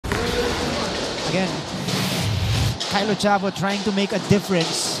Again, Kylo Chavo trying to make a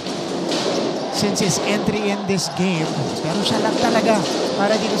difference since his entry in this game. Pero siya lang talaga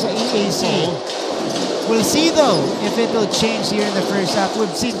para dito sa EAC. We'll see though if it will change here in the first half.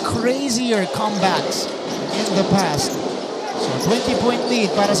 We've seen crazier comebacks in the past. So 20-point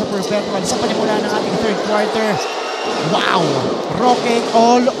lead para sa Perpetual sa panimula ng ating third quarter. Wow! Roque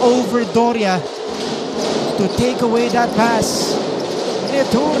all over Doria to take away that pass.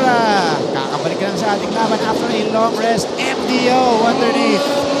 Netura! Kakabalik lang sa ating laban after a long rest. MDO underneath.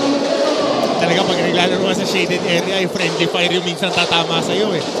 Talaga pag naglalaro ka sa shaded area, yung friendly fire yung minsan tatama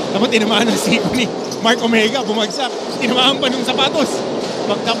sa'yo eh. Tapos tinamaan ng siko ni Mark Omega, bumagsak. Tinamaan pa nung sapatos.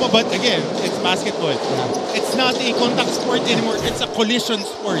 Pagtapa, but again, it's basketball. It's not a contact sport anymore. It's a collision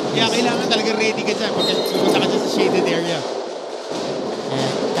sport. Kaya kailangan talaga ready ka dyan pag pumunta ka dyan sa shaded area.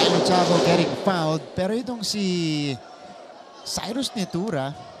 And Kylo Chavo getting fouled. Pero itong si Cyrus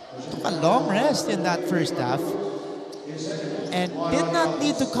Netura took a long rest in that first half. And did not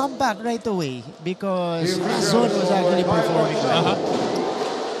need to come back right away because Razon was actually performing well.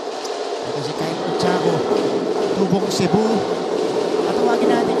 Ito si Kylo Chavo, tubong Cebu. At tawagin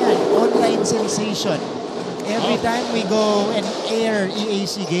natin yan, online sensation. Every time we go and air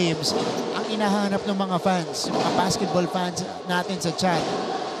EAC games, ang inahanap ng mga fans, yung mga basketball fans natin sa chat,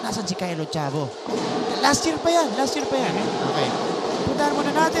 nasan si Kylo Chavo? Last year pa yan. Okay. Puntahan muna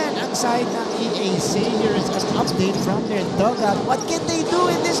natin ang side ng EAC. Here is an update from their dugout. What can they do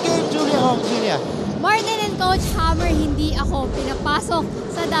in this game, Julia? Martin and Coach Hammer, hindi ako pinapasok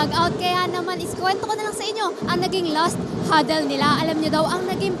sa dugout. Kaya naman, iskwento ko na lang sa inyo ang naging lost huddle nila. Alam niyo daw, ang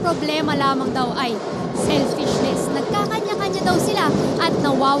naging problema lamang daw ay selfishness. Nagkakanya-kanya daw sila at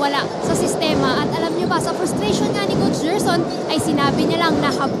nawawala sa sistema. At alam niyo ba, sa frustration nga ni Coach Gerson, ay sinabi niya lang na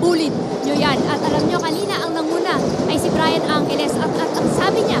habulin niyo yan. At alam niyo, kanina ang nanguna ay si Brian Angeles. At ang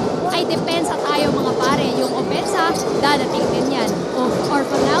sabi niya ay depensa tayo mga pare. Yung opensa, dadating din yan. Or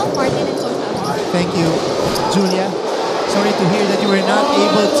for now, Martin and Coach Hammer. Thank you, Julia. Sorry to hear that you were not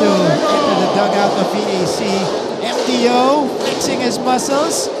able to enter the dugout of EAC. MDO flexing his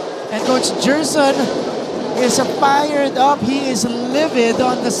muscles. And Coach Gerson is fired up. He is livid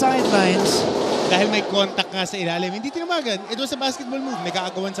on the sidelines. Dahil may contact nga sa ilalim, hindi tinawagan. It was a basketball move. May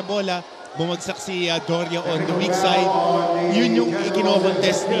kaagawan sa bola. Bumagsak si Doria on the weak side. Yun yung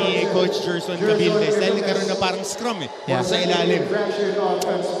ikinocontest ni Coach Gerson Gabildes. Dahil nagkaroon na parang scrum sa ilalim.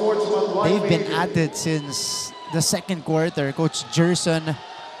 They've been at it since the second quarter. Coach Gerson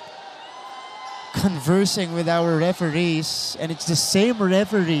conversing with our referees, and it's the same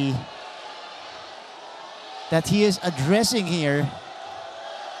referee that he is addressing here.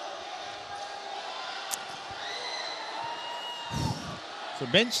 So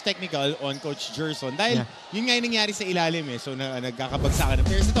bench technical on Coach Gerson. Dahil yun nga yung nangyari sa ilalim So nagkakabagsakan ng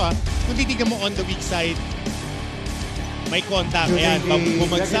players. Ito kung titignan mo on the weak side, may contact. Ayan,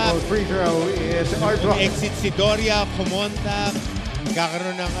 bumagsak. Exit si Doria, kumontak.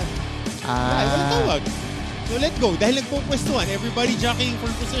 Nagkakaroon ng walang tawag. So let go. Dahil nagpupwestuhan, everybody jockeying for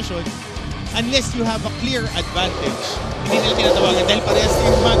position. Unless you have a clear advantage, hindi nila tinatawagan dahil parehas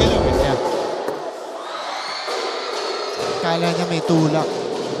yung gumagalaw. Kala niya may tulak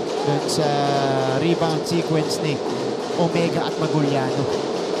dun sa rebound sequence ni Omega at Maguliano.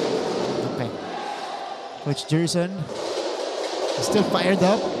 Okay. Coach Gerson is still fired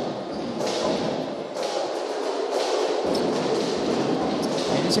up.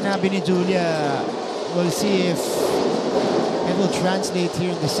 And sinabi ni Julia, we'll see if it will translate here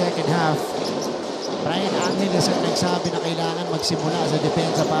in the second half. Brian Angeles ang nagsabi na kailangan magsimula sa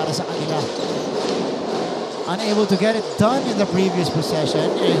depensa para sa kanila. Unable to get it done in the previous possession.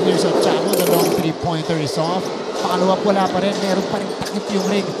 And here's a Chavo, the long three-pointer is off. Follow-up, wala pa rin. Meron pa rin takip yung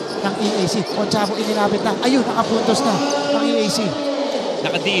ring ng EAC. O Chavo, inilapit na. Ayun, nakapuntos na ng EAC.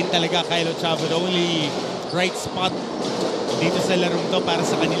 Nakadiin talaga Kylo Chavo. The only right spot dito sa larong to para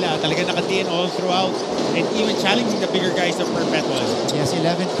sa kanila. Talaga nakadiin all throughout. And even challenging the bigger guys of Perpetual. Yes,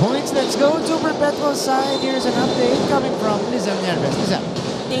 11 points. Let's go to Perpetual side. Here's an update coming from Lizelle Nerves. Lizelle.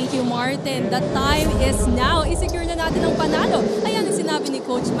 Thank you, Martin. The time is now. I-secure na natin ang panalo. Ayan ang sinabi ni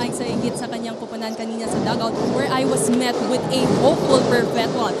Coach Mike sa higit sa kanyang kupunan kanina sa dugout where I was met with a hopeful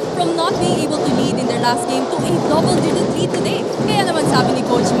Perpetual from not being able to lead in their last game to a double-digit lead today. Kaya naman sabi ni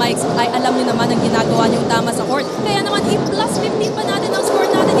Coach Mike ay alam niyo naman ang ginagawa niyong tama sa court. Kaya naman i-plus 15 pa natin ang score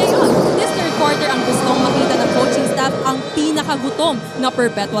natin ngayon. This third quarter ang gustong makita ng coaching staff ang pinakagutom na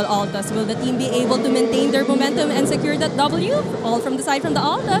Perpetual Altas. Will the team be able to maintain their momentum and secure that W? All from the side from the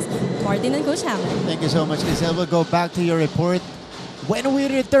Altas, Martin and Coach Hammer. Thank you so much, Lizelle. We'll go back to your report when we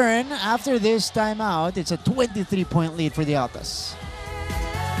return after this timeout. It's a 23-point lead for the Altas.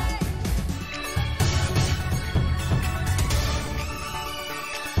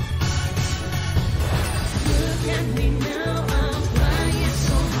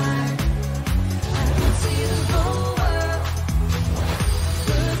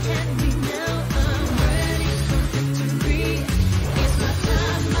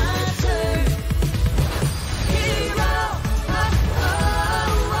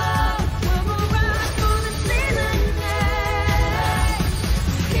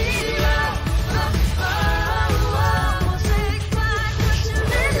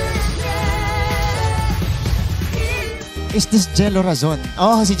 is this Jello Razon.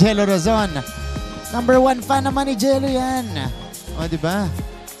 Oh, si Jello Razon. Number 1 fan naman ni Jello yan. O, diba?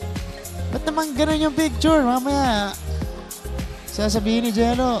 Ba't naman ganun yung picture? Mamaya, sasabihin ni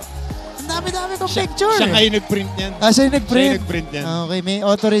Jello, ang dami-dami kong picture. Siya kayo nag-print niyan. Siya yung nag-print? Siya yung nag-print niyan. Okay, may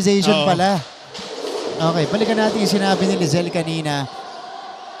authorization pala. Okay, balikan natin yung sinabi ni Lizelle kanina.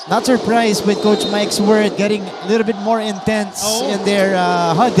 Not surprised with Coach Mike's word getting a little bit more intense in their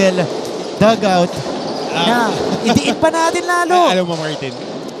huddle, dugout. Idiin pa natin lalo. Alam mo, Martin,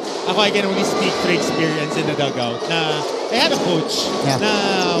 I can only speak through experience in the dugout. I had a coach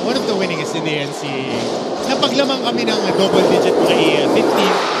na one of the winningest in the NCAA. Napaglamang kami ng double-digit mga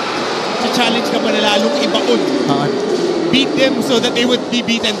 15. Challenge ka pa na lalong ibaon. Beat them so that they would be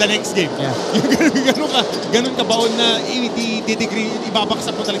beaten the next game. Yeah. Ganun ka baon na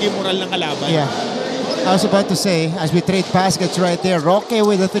ibabaksak mo talaga yung moral ng kalaban. Yeah. I was about to say, as we trade baskets right there, Roque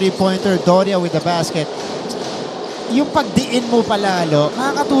with a 3-pointer, Doria with the basket. Yung pagdiin mo palalo,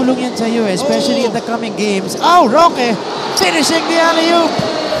 makakatulong yan sa'yo, especially in the coming games. Oh, Roque finishing the alley-oop.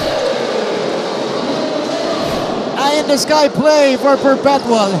 Eye in the sky play for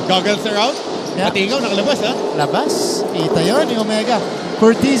Perpetual. Goggles are out. Yeah. Pati ikaw, nakalabas, ha? Labas. Kita yun, yung Omega.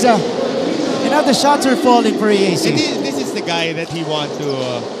 Cortiza. And now the shots are falling for EAC. This is the guy that he want to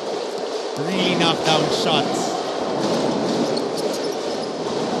really knock down shots.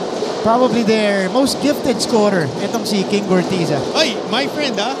 Probably their most gifted scorer, itong si King Cortiza. Ay, my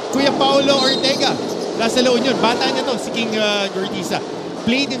friend, ha? Kuya Paolo Ortega. Nasa La Union. Bata niya to, si King Cortiza.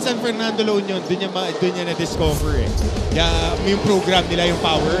 Played in San Fernando, La Union. Doon niya na-discover eh. Yung program nila, yung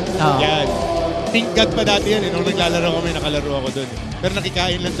power. Yan. Think God pa dati yan. Nung naglalaro kami, nakalaro ako doon. Pero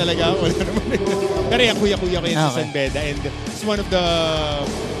nakikain lang talaga ako. Wala naman. Pero yan, kuya-kuya ko yan sa San Beda. And it's one of the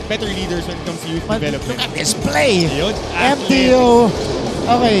better leaders when it comes to youth development. Look at this play. Yun, MDO.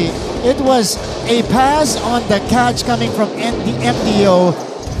 Okay, it was a pass on the catch coming from the MDO.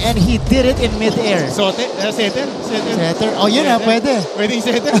 And he did it in mid-air. Setter? Setter? Oh, yun na, pwede. Pwedeng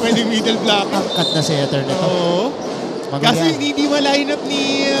setter, pwedeng middle block. Angkat na setter nito. Oo. Kasi hindi ma-line up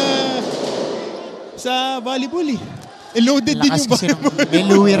ni sa volleyball eh. Loaded din yung volleyball. May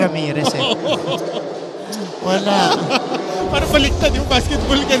Louie Ramirez eh. Wala. Para baliktad yung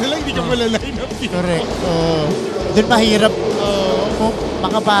basketball ka na lang, hindi ka mala-line up. Correct. Doon mahirap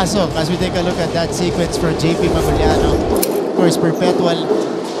makapasok. As we take a look at that sequence for JP Maguliano. Of course, Perpetual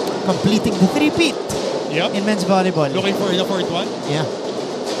completing the three-peat in men's volleyball. Looking for the fourth one? Yeah.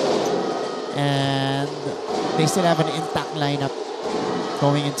 And they still have an intact lineup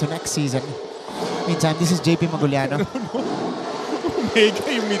going into next season. Meantime, this is JP Maguliano. Mega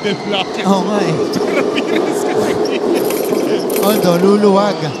yung middle block. Oo nga eh. Although,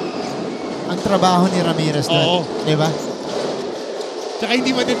 luluwag ang trabaho ni Ramirez doon. Diba? Tsaka hindi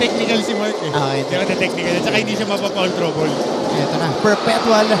mati-technical si Mark eh. Hindi mati-technical. Tsaka hindi siya mapapaul trouble. Ito na.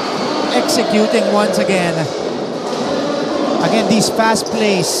 Perpetual executing once again. Again, these fast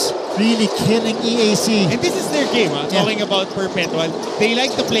plays really killing EAC. And this is their game, talking about Perpetual. They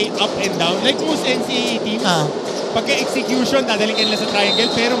like to play up and down. Like most NCAA teams, pagka-execution, dadaling ka nila sa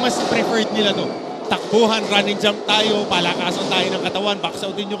triangle, pero mas preferred nila to. Takbuhan, running jump tayo, palakasan tayo ng katawan, box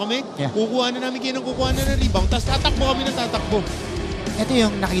outin nyo kami, kukuha na namin kayo ng kukuha na ng rebound, tapos tatakbo kami ng tatakbo. Ito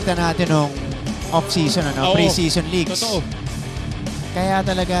yung nakita natin nung off-season, pre-season leagues. Totoo. Kaya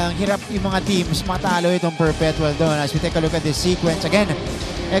talagang hirap yung mga teams matalo itong Perpetual doon. As we take a look at this sequence, again,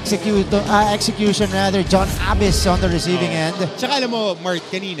 execution rather, John Abyss on the receiving end. Tsaka alam mo, Mark,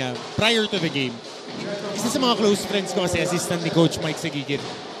 kanina, prior to the game, isa sa mga close friends ko kasi assistant ni Coach Mike sa gigit,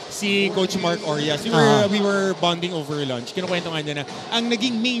 si Coach Mark Orias. We were bonding over lunch. Kinukwento nga niya na ang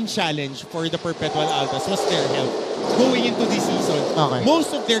naging main challenge for the Perpetual Altas was their health. Going into this season,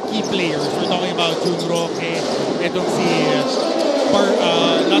 most of their key players, we're talking about Jun Roque, etong si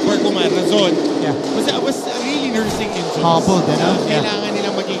not Barcumar, Razon, was really nursing injuries. Hobbled, kailangan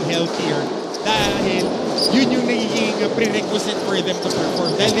nilang maging healthier dahil yun yung nagiging prerequisite for them to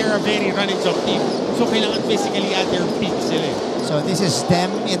perform. Dahil they're a very running jump team. So kailangan physically at their peak sila. So this is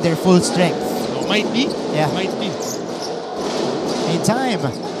them in their full strength. Might be. Yeah. Might be. Meantime,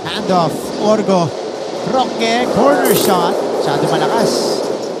 handoff, Orgo, Roque, corner shot. Masyado malakas.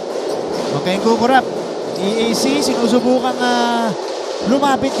 Okay, kukurap. EAC, sinusubukan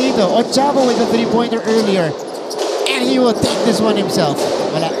lumapit dito. Ochavo with a three-pointer earlier. And he will take this one himself.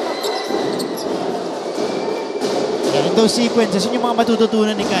 Wala. In those sequences, yun yung mga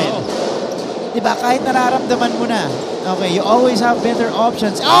matututunan ni Kyle. Diba, kahit nararamdaman mo na, okay, you always have better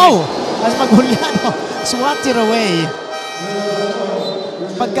options. Oh! As Maguliano, swats it away.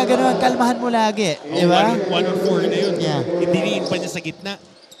 Pagka gano'n, kalmahan mo lagi. Diba? 1 on 4 na yun. Yeah. Idiniin pa niya sa gitna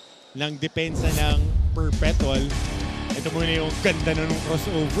ng depensa ng Perpetual. Ito muna yung ganda na nung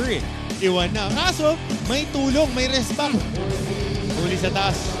crossover eh. Iwan na. Kaso, may tulong, may respect. Huli sa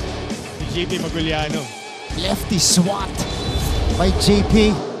taas. Si JP Maguliano. Lefty swat by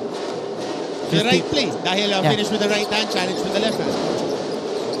JP. The right play. Dahil finish with the right hand, challenge with the left hand.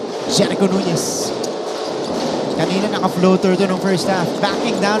 Jericho Nunez. Kanina naka-floater to nung first half.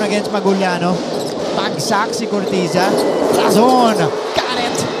 Backing down against Maguliano. Bagsak si Cortiza. Razon. Got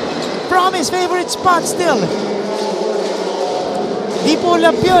it. From his favorite spot still. Di po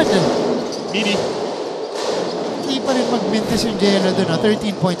lang yun. Mini. Hindi pa rin mag-mintis yung JL doon.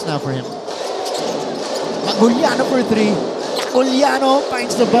 13 points na for him. Maguliano for 3. Maguliano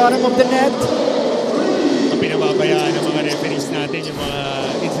finds the bottom of the net. Ang pinababayaan ng mga referees natin, yung mga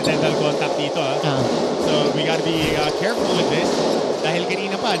incidental contact dito. So we gotta be careful with this. Dahil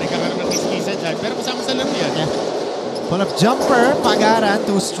kanina pa, nagkakaroon ng kiskisa dyan. Pero kasama sa laro yan. Pull up jumper. Pagaran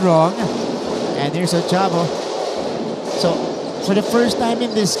too strong. And here's Ochavo. So, for the first time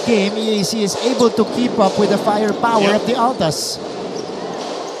in this game, EAC is able to keep up with the firepower of the Altas.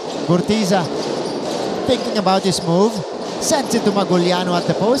 Cortiza thinking about his move. Sends it to Maguliano at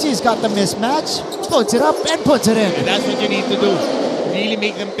the post. He's got the mismatch. Puts it up and puts it in. And that's what you need to do. Really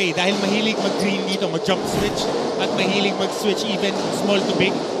make them pay. Dahil mahilig mag-green dito, mag-jump switch, at mahilig mag-switch even small to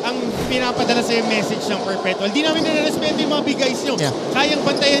big. Ang pinapadala sa message ng Perpetual, di namin nare-respeto yung mga big guys nyo. Kayang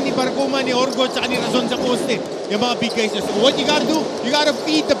bantayan ni Barcoma, ni Orgo, at ni Razon sa poste. Yung mga big guys nyo. So what you gotta do, you gotta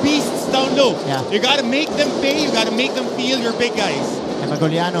feed the beasts down low. You gotta make them pay, you gotta make them feel your big guys. And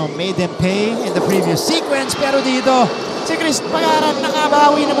Maguliano made them pay in the previous sequence, pero dito, si Chris Pagaran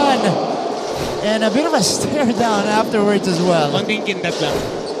nakabawi naman. And a bit of a stare down afterwards as well. Konting kindat lang.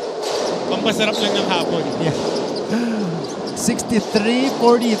 Pampasarap lang ng hapon.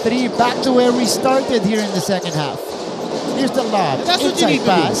 63-43, back to where we started here in the second half. Here's the lob. That's what you need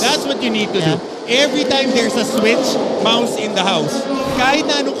to do. That's what you need to do. Every time there's a switch, mouse in the house. Kahit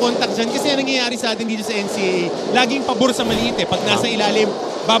na anong contact dyan, kasi ang nangyayari sa atin dito sa NCAA, laging pabor sa maliit eh. Pag nasa ilalim,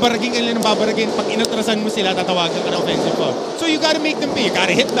 babaragin ka nila ng babaragin. Pag inatrasan mo sila, tatawagan ka ng offensive foul. So you gotta make them pay. You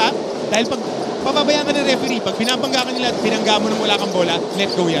gotta hit back. Dahil pag papabayaan ka ng referee, pag pinabangga ka nila at pinangga mo nang wala kang bola, let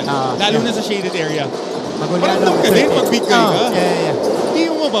go yan. Lalo na sa shaded area. Maguliano. Parang ka din pag big guy ka. Hindi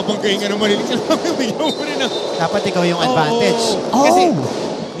Yeah. mo babanggayin ka ng malilit ka lang. Bigyan mo rin ng... Dapat ikaw yung advantage. Kasi,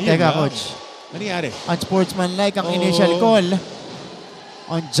 Teka, coach. Ano nangyari? Unsportsmanlike ang initial call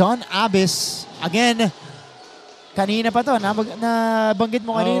on John Abis. Again, kanina pa to. Nabanggit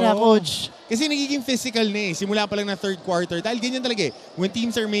mo kanina, coach. Kasi nagiging physical na eh. Simula pa lang na third quarter. Dahil ganyan talaga eh. When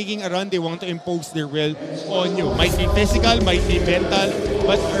teams are making a run, they want to impose their will on you. Might be physical, might be mental.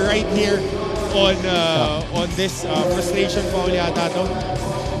 But right here on this frustration foul yata to.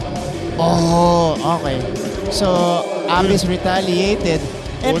 Oh, okay. So, Abis retaliated.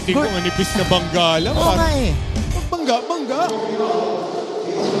 And Kunting kong anipis na bangga lang. Okay. Bangga.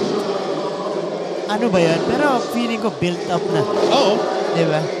 Ano ba yan? Pero feeling ko built up na. Oo.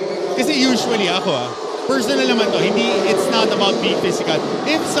 Diba? Kasi usually ako personal naman to, it's not about being physical.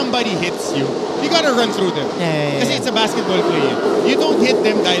 If somebody hits you, you gotta run through them. Kasi it's a basketball play. You don't hit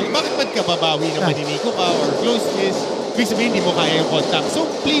them dahil bakit ka babawi na maniniko ka or close miss. Ibig sabihin, hindi mo kaya yung contact. So,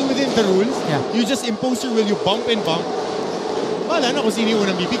 play within the rules. You just impose your will, you bump and bump. Wala na kung sino yung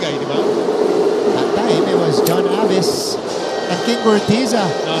unang bibigay, di ba? That time, it was John Abis. And King Cortiza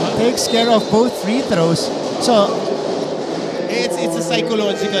takes care of both free throws. So, it's a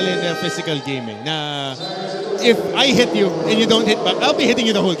psychological and a physical game eh, na if I hit you and you don't hit back, I'll be hitting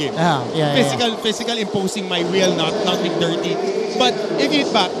you the whole game. Physical imposing my will, not being dirty. But if you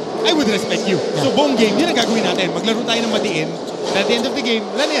hit back, I would respect you. So buong game, yun ang gagawin natin. Maglaro tayo ng matiin. At the end of the game,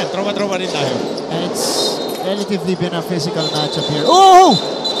 wala na yan. Trauma rin tayo. And it's relatively been a physical matchup here. Oh!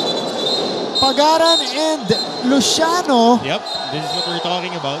 Pagaran and Luciano. Yep, this is what we're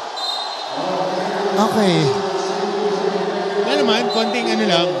talking about. Okay. Wala naman, konting ano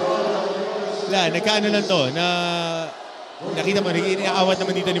lang. Wala, nagkaano lang to, na nakita mo, nag-iawat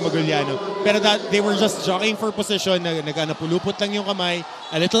naman dito ni Maguliano. Pero they were just jockeying for position, pulupot lang yung kamay,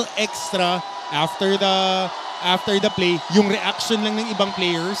 a little extra after the play, yung reaction lang ng ibang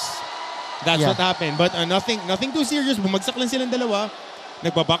players. That's what happened. But nothing too serious. Bumagsak lang silang dalawa.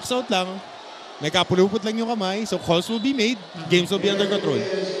 Nagpa-box out lang. Nagkapulupot lang yung kamay. So calls will be made. Games will be under control.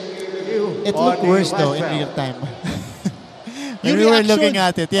 It looked worse though in real time. When we were looking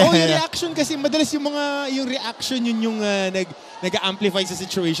at it. Yung reaction kasi madalas yung reaction yun yung nag-amplify sa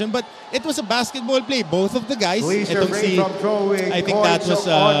situation. But it was a basketball play. Both of the guys. Itong I think that was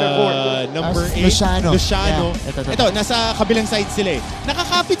number 8. Luciano. Yeah. Ito, nasa kabilang side sila eh.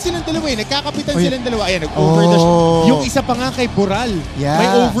 Nakakapit silang dalawa eh. Nagkakapitan silang dalawa. Ayan, nag-over the shoulder. Yung isa pa nga kay Boral. May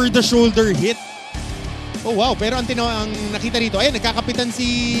over the shoulder hit. Oh wow, pero ang nakita rito, ayun, nagkakapitan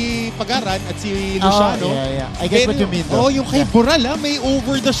si Pagaran at si Luciano. Yeah. I get what you mean though. Oh, yung kay Boral may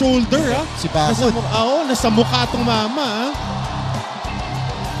over the shoulder Si Bakod. Nasa mukha tong mama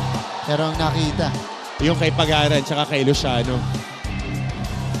Pero ang nakita. Yung kay Pagaran tsaka kay Luciano.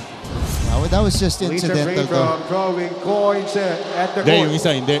 That was just incidental though. Throwing coins at the Hindi, court. yung isa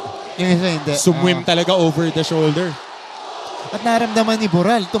hindi. Yung isa hindi. Sumwim talaga over the shoulder. At naramdaman ni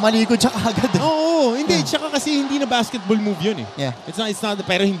Boral, tumalikod siya kaagad. Oo, hindi. Tsaka kasi hindi na basketball move yun eh. Yeah. It's not,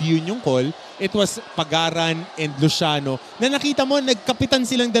 pero hindi yun yung call. It was Pagaran and Luciano. Na nakita mo, nagkapitan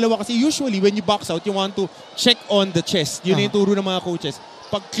silang dalawa kasi usually when you box out, you want to check on the chest. Yun yung turo ng mga coaches.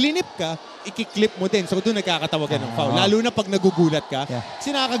 Pag clinip ka, ikiklip mo din. So doon nagkakatawagan ng foul. Lalo na pag nagugulat ka.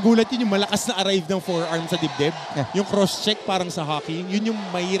 Kasi nakakagulat yun yung malakas na arrive ng forearm sa dibdib. Yung cross-check parang sa hockey. Yun yung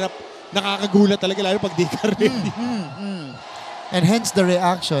mahirap. Nakakagulat talaga lalo pag di ka ready. And hence the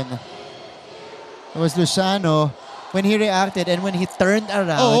reaction. It was Luciano when he reacted and when he turned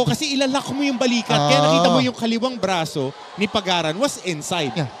around. Oo, kasi ilalak mo yung balikat. Kaya nakita mo yung kaliwang braso ni Pagaran was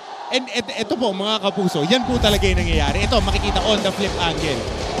inside. Yeah. And ito po mga kapuso, yan po talaga yung nangyayari. Ito, makikita on the flip angle.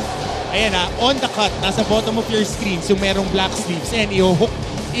 Ayan on the cut, nasa bottom of your screen, so merong black sleeves. And iuhook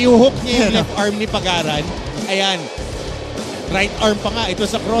niya yung left arm ni Pagaran. Ayan. Right arm pa nga. Ito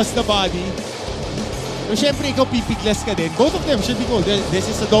sa across the body. So, syempre, ikaw pipiglas ka din. Both of them should be called.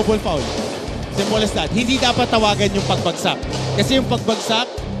 This is a double foul. Simple as that. Hindi dapat tawagan yung pagbagsak. Kasi yung pagbagsak,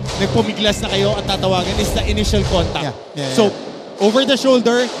 nagpumiglas na kayo at tatawagan is the initial contact. Yeah. So, over the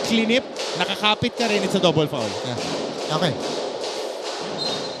shoulder, clinip, nakakapit ka rin, it's a double foul. Yeah. Okay.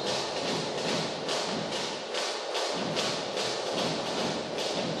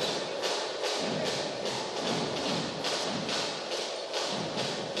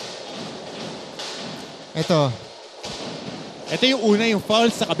 Ito yung una, yung foul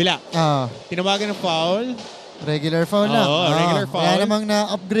sa kabila. Tinawagan ng foul. Regular foul lang. Regular foul. Kaya namang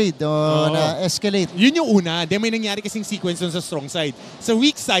na-upgrade o na-escalate. Yun yung una. Then may nangyari kasing sequence dun sa strong side. Sa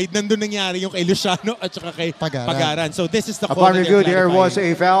weak side, nandun nangyari yung kay Luciano at saka kay Pagaran. So this is the call. Upon review, there was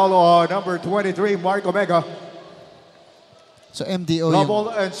a foul on number 23, Mark Omega. So MDO double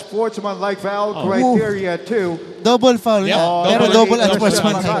and sportsman-like foul criteria 2. Double foul. Yeah. Pero double and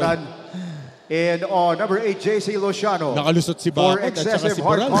sportsman-like. And on number 8, JC Luciano. Nakalusot si Bakod for excessive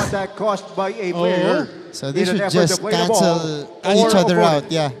hard contact caused by a player. So they should just cancel each other out.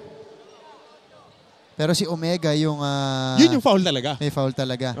 Yeah. Pero si Omega yung... yun yung foul talaga. May foul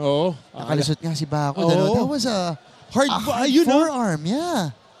talaga. Oo. Nakalusot nga si Bakod. That was a hard forearm.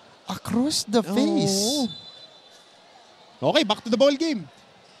 Yeah. Across the face. Okay, back to the ball game.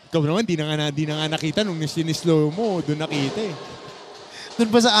 Ikaw naman, di na nga nakita nung sinislow mo. Doon nakita eh. Doon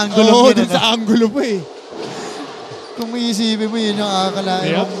pa sa angulo. Oo, doon sa angulo pa eh. Kung iisipin mo yun yung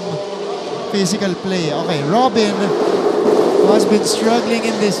akalain ng physical play. Okay, Robin who has been struggling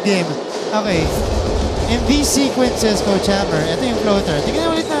in this game. Okay, in these sequences, Coach Hammer, ito yung floater.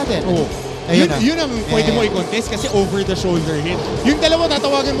 Tingnan ulit natin. Yun ang pwede mo i-contest kasi over the shoulder hit. Yung dalawa,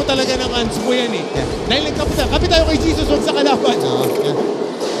 tatawagan mo talaga ng ans mo yan eh. Dahil kapit tayo kay Jesus, huwag sa kalaban.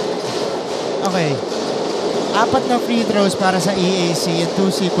 Okay. 4 na free throws para sa EAC in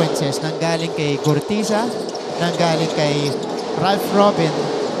 2 sequences. Nanggaling kay Cortiza, nanggaling kay Ralph Robin.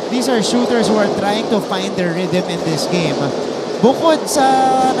 These are shooters who are trying to find their rhythm in this game. Bukod sa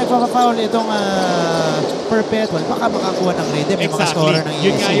nagpapafoul itong Perpetual, baka makakuha ng rhythm yung mga scorer ng EAC.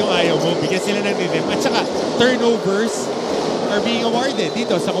 Yun nga yung ayaw mo, bigyan sila ng rhythm. At saka, turnovers are being awarded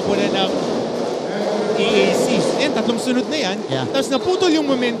dito sa kupunan ng EAC. Yan, 3 sunod na yan. Tapos naputol yung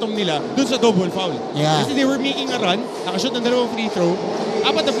momentum nila dun sa double foul. Kasi they were making a run, nakashoot ng 2 free throw,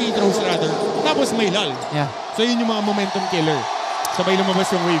 4 na free throws rather, tapos may lull. So yun yung mga momentum killer. Sabay lumabas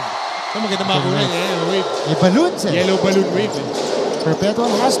yung wave. So maganda makakunan. Wave. May balloons eh. Yellow balloon wave eh.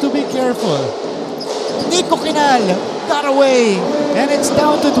 Perpetual has to be careful. Nico Kinal got away. And it's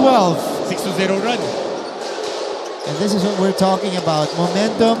down to 12. 6-0 run. And this is what we're talking about.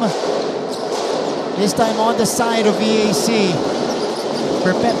 Momentum. This time on the side of EAC.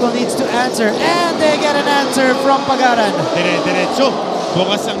 Perpetual needs to answer. And they get an answer from Pagaran. Diretso.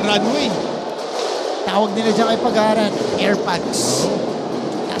 Bukas ang runway. Tawag nila dyan kay Pagaran. Airpads.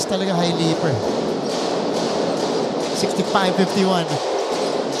 Taas talaga high leaper. 65-51.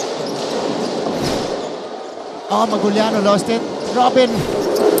 Oh, Maguliano lost it. Robin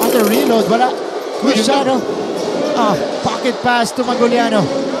on the reload. Wala. Luciano. Pocket pass to Maguliano.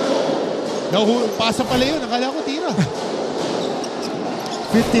 Pasa pala yun. Akala ko tira.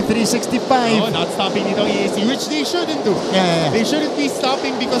 53-65. Not stopping nito EAC, which they shouldn't do. They shouldn't be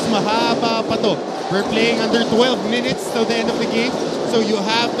stopping because mahaba pa to. We're playing under 12 minutes till the end of the game, so you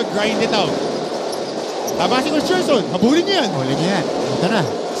have to grind it out. Tama si Coach Gerson. Habulin niyo yan. Huli niya yan. Ito na.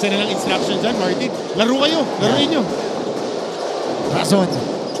 Isa na lang instruction dyan, Martin. Laro kayo. Laruin nyo. Razon.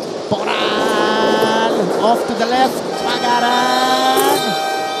 Poral. Off to the left. Pagaran.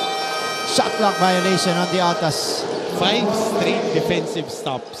 Shot clock violation on the Altas. 5 straight defensive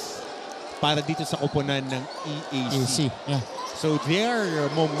stops para dito sa koponan ng EAC. Yeah. So their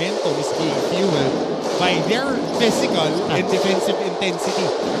momentum is being fueled by their physical and defensive intensity.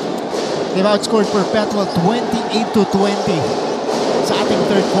 They've outscored Perpetual 28-20 sa ating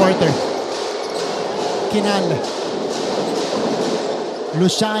third quarter. Kinal.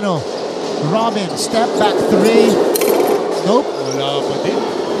 Luciano. Robin. Step back 3. Nope. Wala pa din.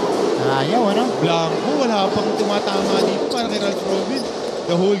 Ayaw, ano? Blanco, wala pang tumatama dito para kay Ralph Robin.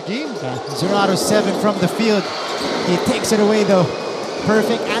 The whole game. 0 out of 7 from the field. He takes it away though.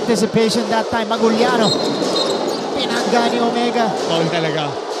 Perfect anticipation that time. Maguliano. Pinangga ni Omega. Foul talaga.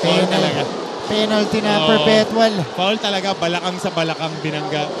 Foul talaga. Penalty na Perpetual. Foul talaga. Balakang sa balakang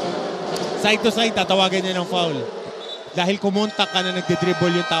binangga. Side to side, tatawagan niya ng foul. Dahil kumontak ka na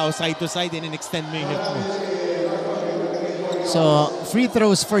nagdidribble yung tao side to side and extend mo yung hip mo. So, free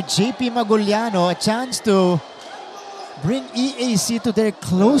throws for JP Maguliano. A chance to bring EAC to their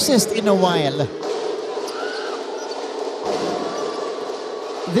closest in a while.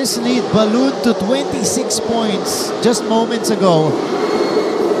 This lead ballooned to 26 points just moments ago.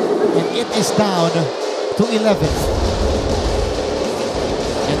 And it is down to 11.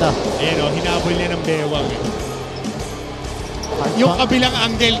 Ito. Ayan o, hinabol niya ng bewang. Yung kabilang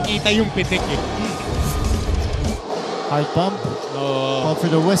angle, kita yung pitik eh. Hard pump. Call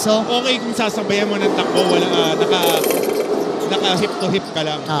for the whistle. Okay kung sasabayan mo ng takbo, walang naka hip to hip ka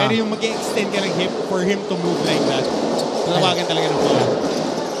lang. Pero yung mag-extend ka ng hip for him to move like that, tawagan talaga ng foul.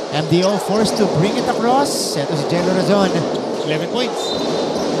 MDO forced to bring it across. Ito si Jello Razon. 11 points.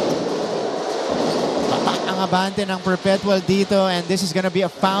 Patak ang abante ng Perpetual dito, and this is gonna be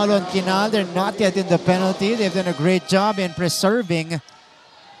a foul on Kinal. They're not yet in the penalty. They've done a great job in preserving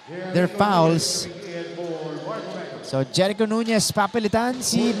their fouls. So Jericho Nunez papilitan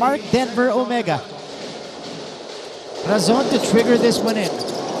si Mark Denver Omega. Razon to trigger this one in.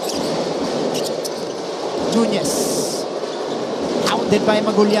 Nunez. Hounded by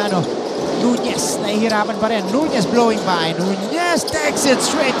Maguliano. Nunez, nahihirapan pa rin. Nunez blowing by. Nunez takes it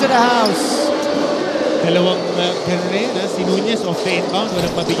straight to the house. Dalawang ganun rin, si Nunez off the inbound,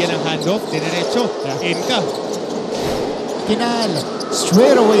 walang pabigyan ng handoff, dinerecho, in ka. Kinal,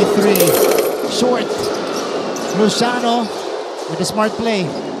 straight away 3. Short. Luciano with a smart play.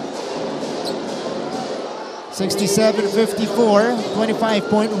 67-54,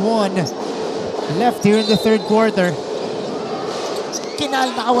 25.1 left here in the third quarter.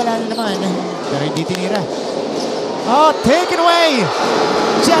 Kinal nakawala na naman, pero hindi tinira. Oh, take it away!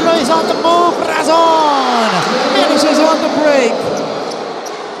 Jello is on the move. Razon finishes on the break.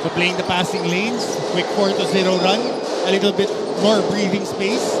 So playing the passing lanes, quick 4-0 run, a little bit more breathing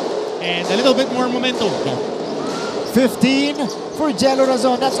space, and a little bit more momentum. 15 for Jello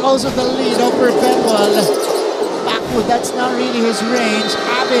Razon. That's also the lead of Perpetual. Backward, that's not really his range.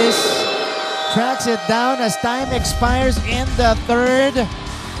 Abyss tracks it down as time expires in the third.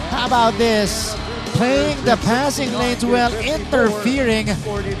 How about this? Playing the passing lanes well, interfering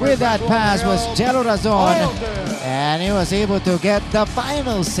with that pass was Jello Razon. And he was able to get the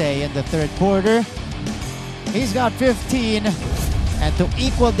final say in the third quarter. He's got 15, and to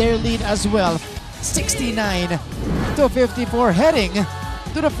equal their lead as well, 69-54, heading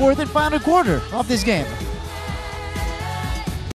to the fourth and final quarter of this game.